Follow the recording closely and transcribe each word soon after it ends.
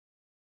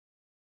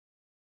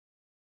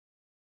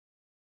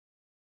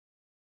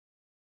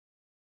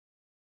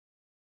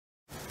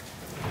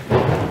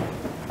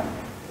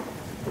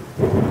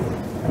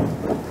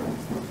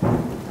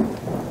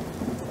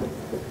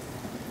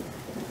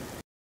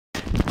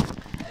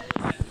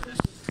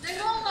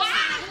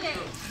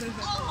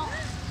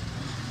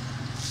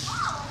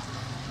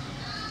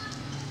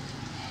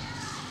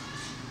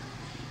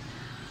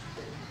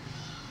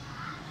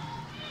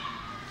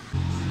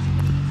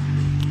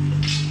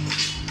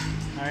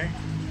eh?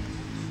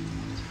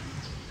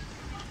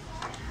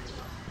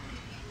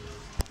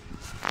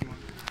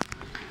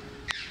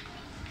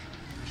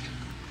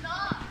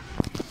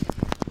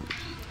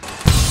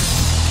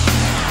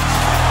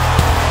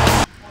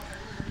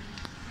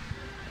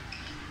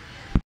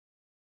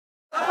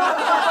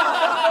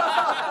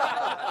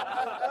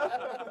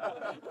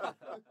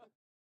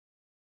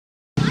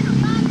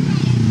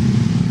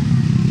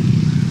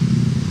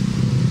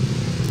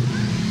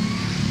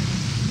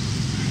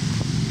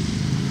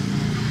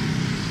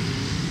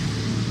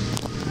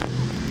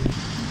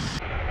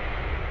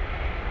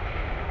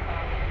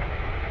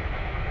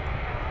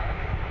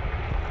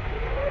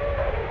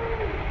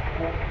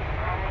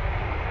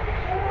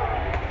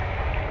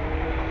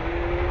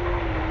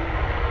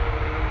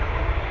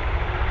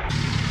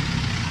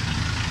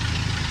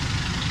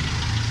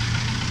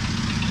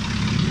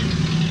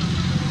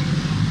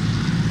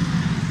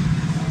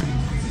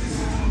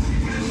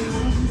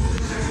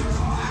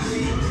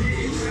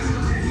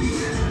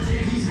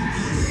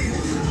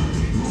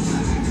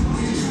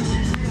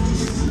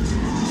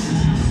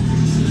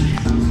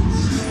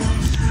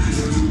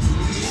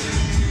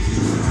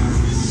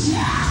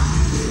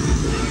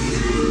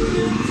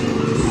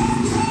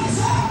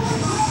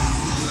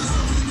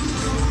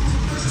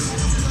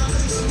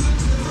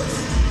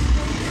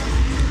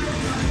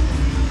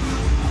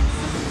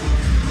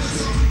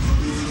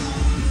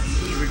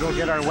 Go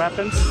get our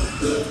weapons.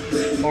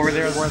 Over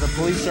there where the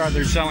police are,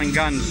 they're selling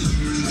guns.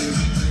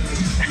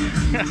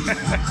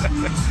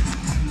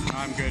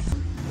 I'm good.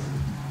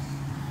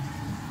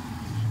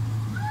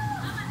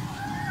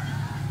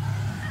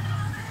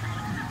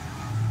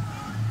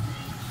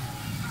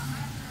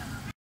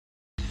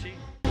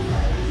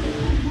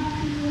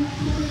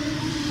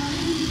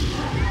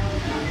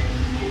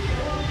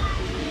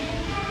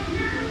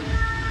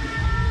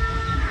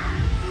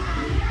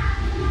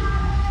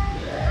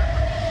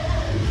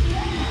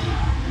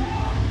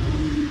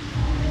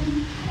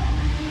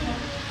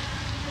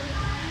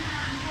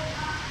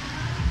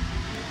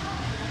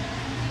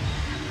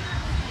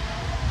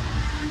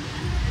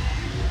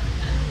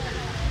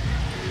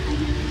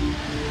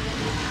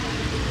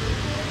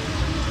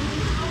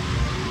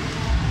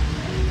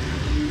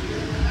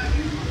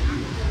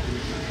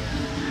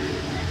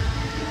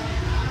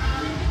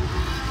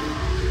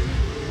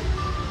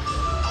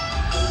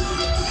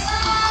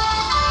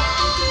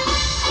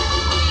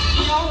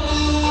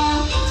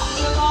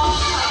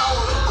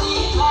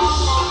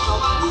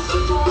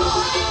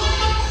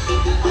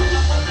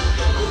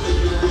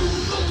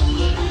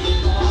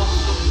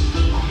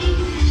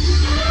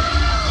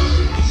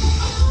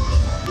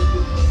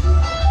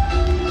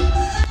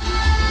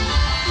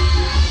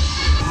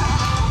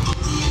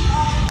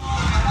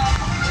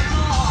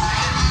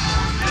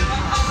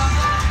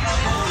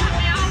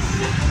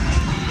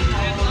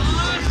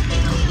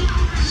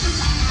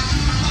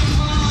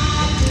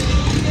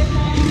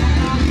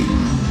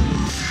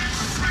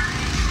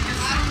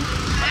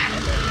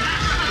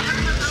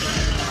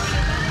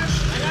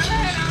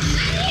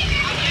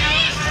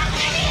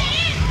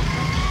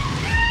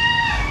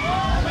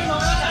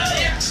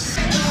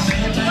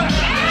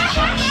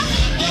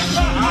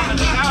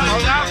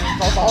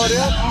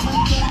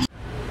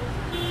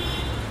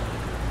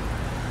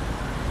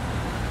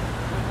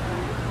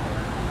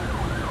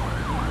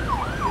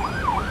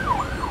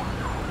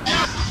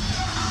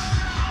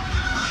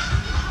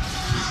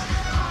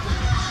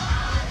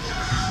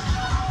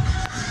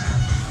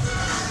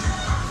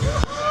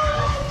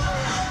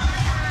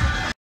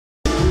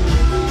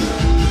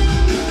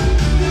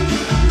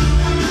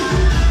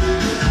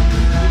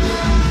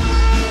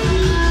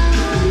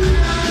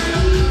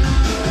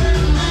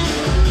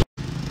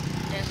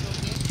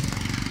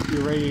 You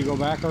ready to go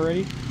back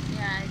already?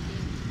 Yeah,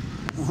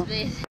 I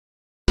think.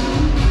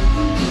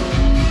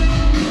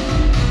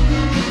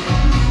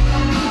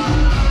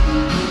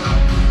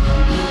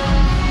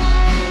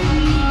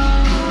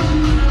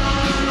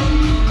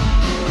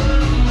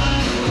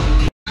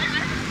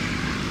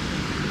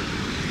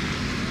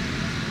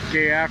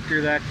 Okay,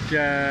 after that,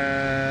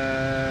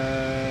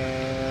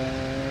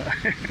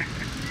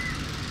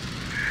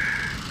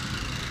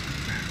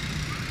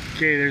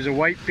 okay, there's a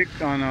white pick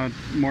on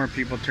more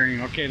people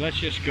turning. Okay, let's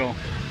just go.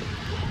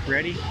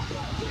 Ready?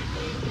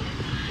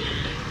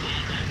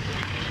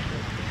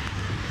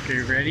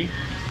 Okay, ready?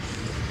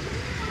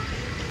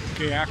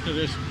 Okay, after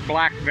this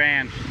black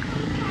van,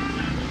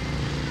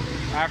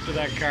 after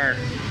that car,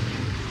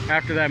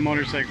 after that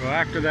motorcycle,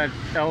 after that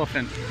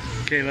elephant.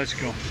 Okay, let's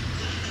go.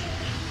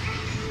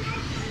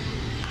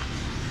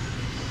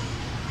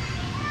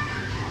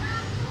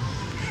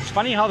 It's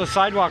funny how the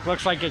sidewalk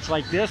looks like it's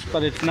like this,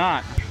 but it's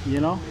not,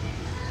 you know?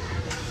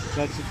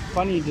 That's a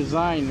funny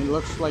design. It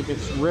looks like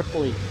it's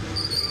ripply,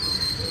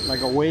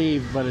 like a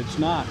wave, but it's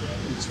not.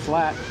 It's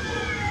flat.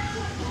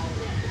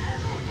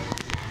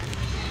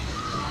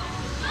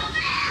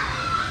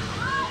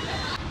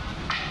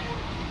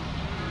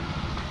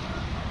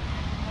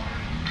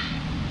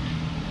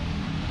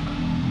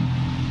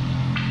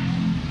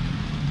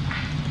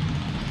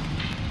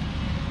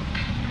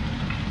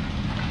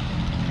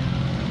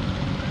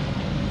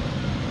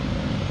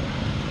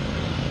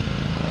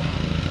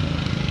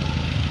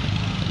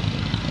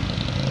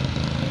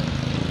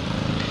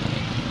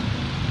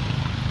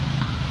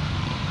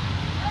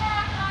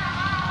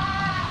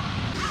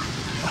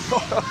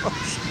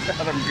 Oh,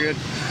 got him good.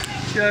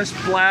 Just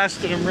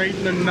blasted him right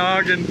in the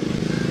noggin.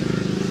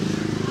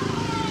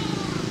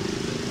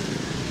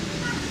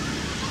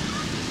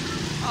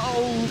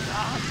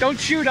 Oh, don't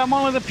shoot, I'm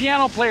only the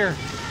piano player.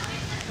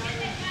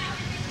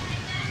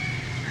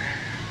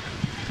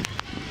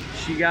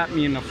 She got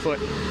me in the foot.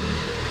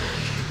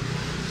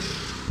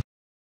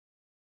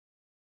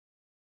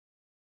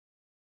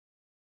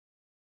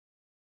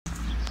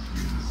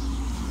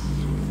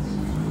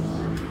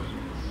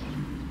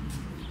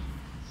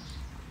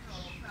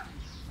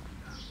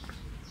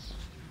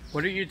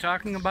 What are you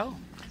talking about?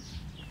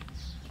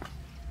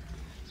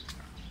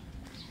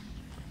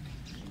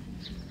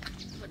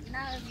 But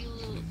now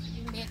you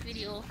make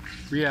video.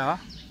 Yeah.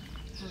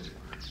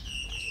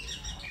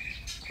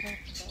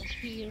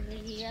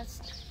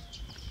 Curious.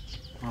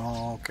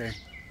 Oh, okay.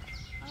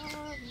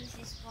 Oh, this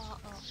is for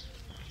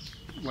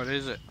What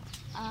is it?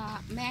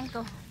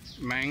 mango.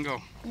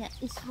 Mango. Yeah,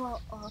 it's for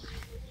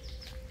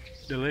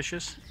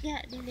Delicious?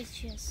 yeah,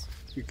 delicious.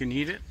 You can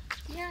eat it?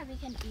 Yeah, we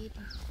can eat.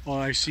 Oh,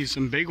 I see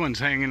some big ones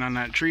hanging on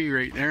that tree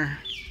right there.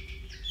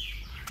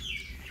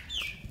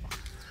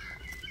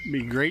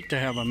 Be great to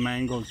have a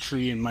mango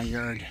tree in my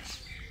yard.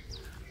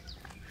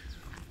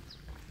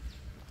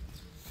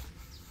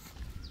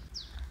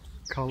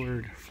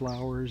 Colored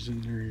flowers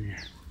in their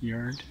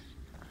yard.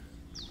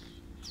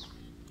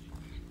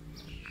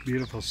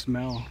 Beautiful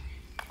smell.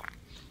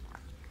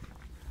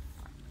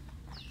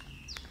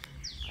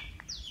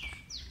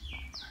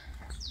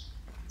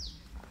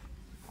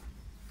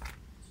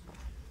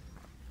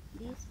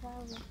 This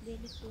flower really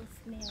good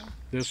smell.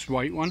 This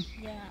white one?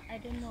 Yeah, I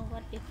don't know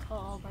what they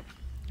call, but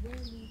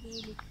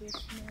really good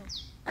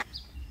smell.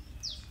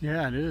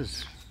 Yeah, it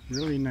is.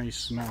 Really nice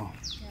smell.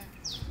 Yeah,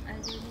 I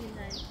really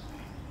like.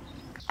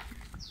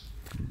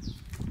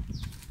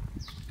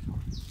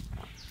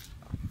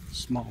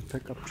 Small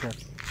pickup truck.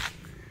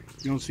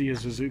 You don't see a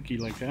Suzuki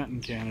like that in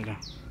Canada.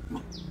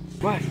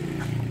 What?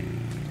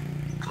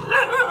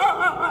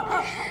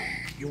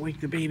 You wake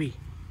the baby.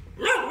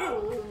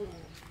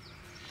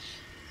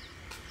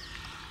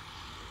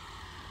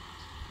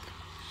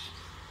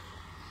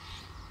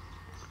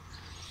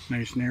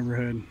 Nice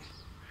neighborhood.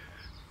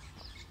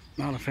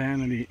 Not a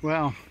fan of the,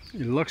 well,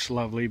 it looks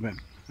lovely, but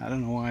I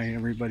don't know why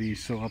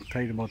everybody's so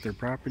uptight about their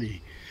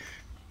property.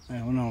 I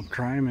don't know if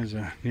crime is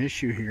an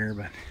issue here,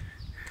 but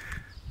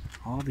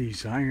all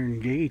these iron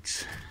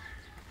gates.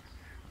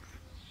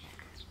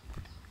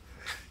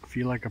 I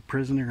feel like a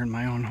prisoner in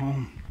my own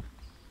home.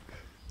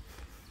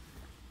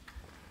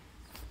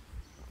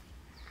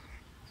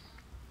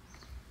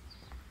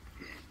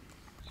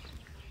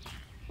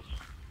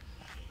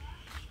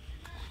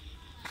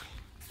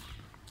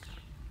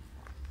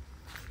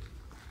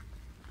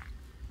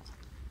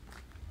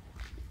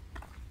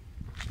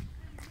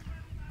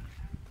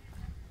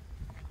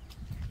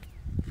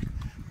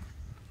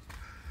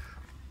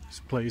 This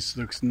place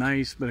looks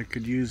nice, but it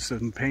could use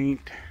some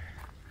paint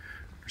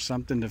or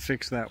something to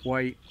fix that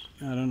white.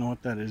 I don't know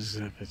what that is,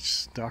 if it's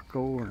stucco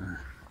or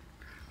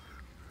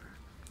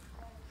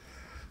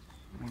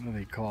what do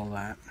they call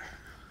that?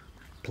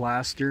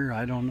 Plaster?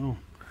 I don't know.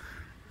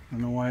 I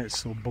don't know why it's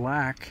so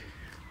black.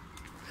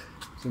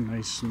 It's a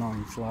nice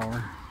smelling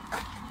flower.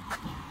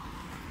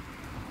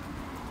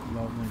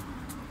 Lovely.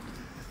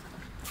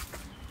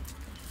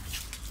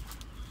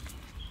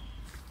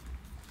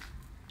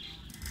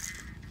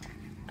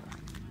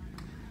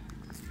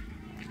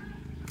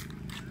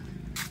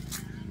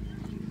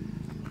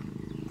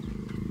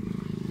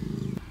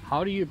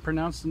 How do you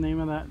pronounce the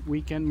name of that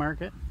weekend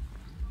market?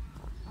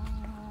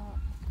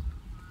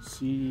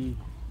 C.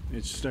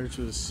 It starts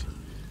with a C.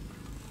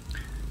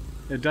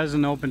 It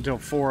doesn't open till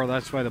 4,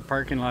 that's why the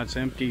parking lot's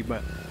empty,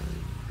 but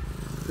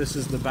this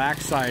is the back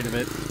side of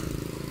it.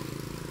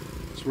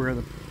 It's where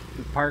the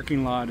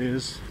parking lot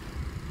is.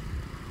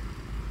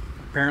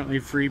 Apparently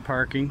free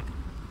parking,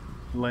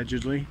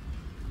 allegedly.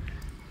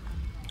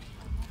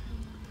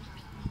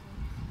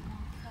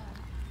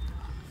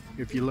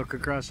 If you look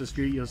across the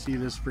street, you'll see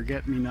this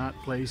forget-me-not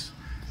place,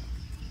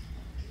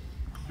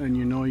 and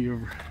you know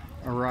you've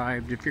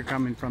arrived if you're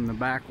coming from the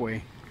back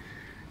way.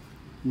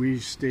 We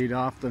stayed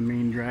off the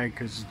main drag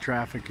because the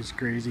traffic is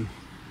crazy.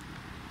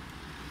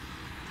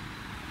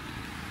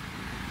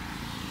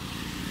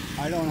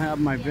 I don't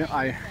have my Market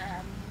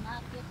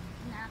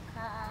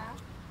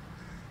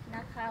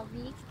Naka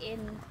Week in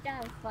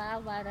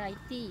Dalfa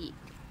Variety,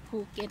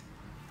 Phuket.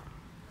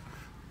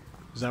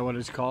 Is that what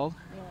it's called?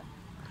 Yeah.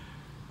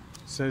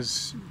 It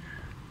says,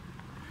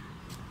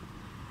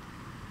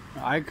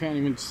 I can't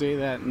even say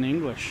that in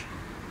English.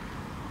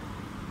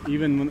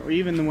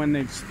 Even when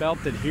they've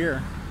spelt it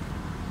here.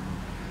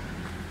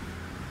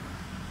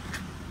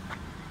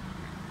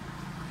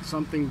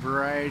 Something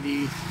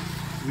variety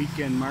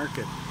weekend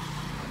market.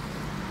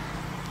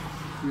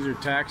 These are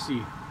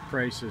taxi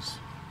prices.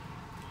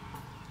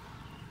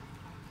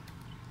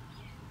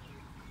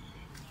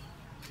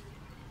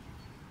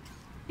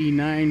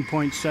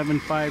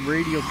 E9.75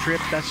 radio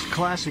trip. That's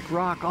classic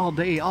rock all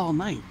day, all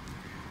night.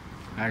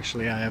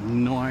 Actually, I have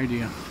no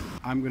idea.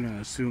 I'm gonna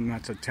assume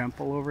that's a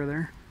temple over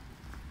there.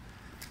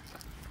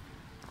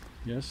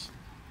 Yes?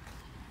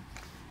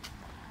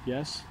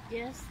 Yes?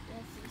 Yes,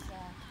 this is a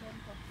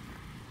temple.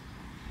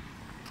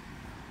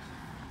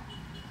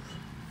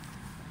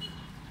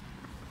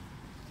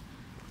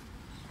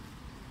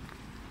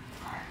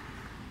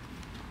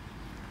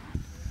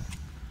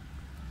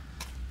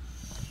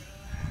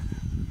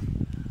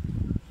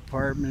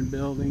 Apartment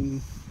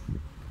building,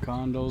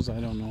 condos,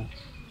 I don't know.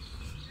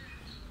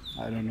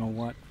 I don't know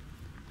what.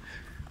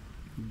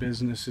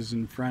 Businesses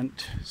in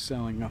front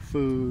selling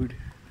food.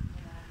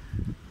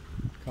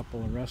 A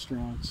couple of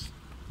restaurants.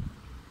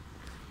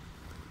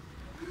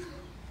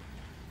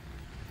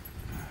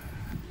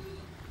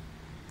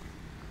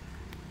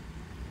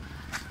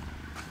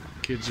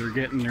 Kids are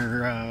getting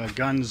their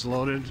guns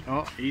loaded.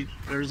 Oh,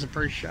 there's the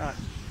first shot.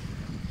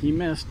 He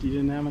missed. He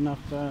didn't have enough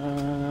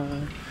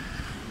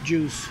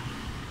juice.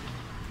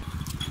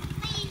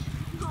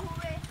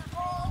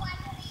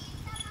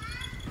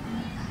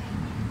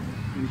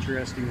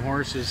 Interesting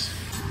horses.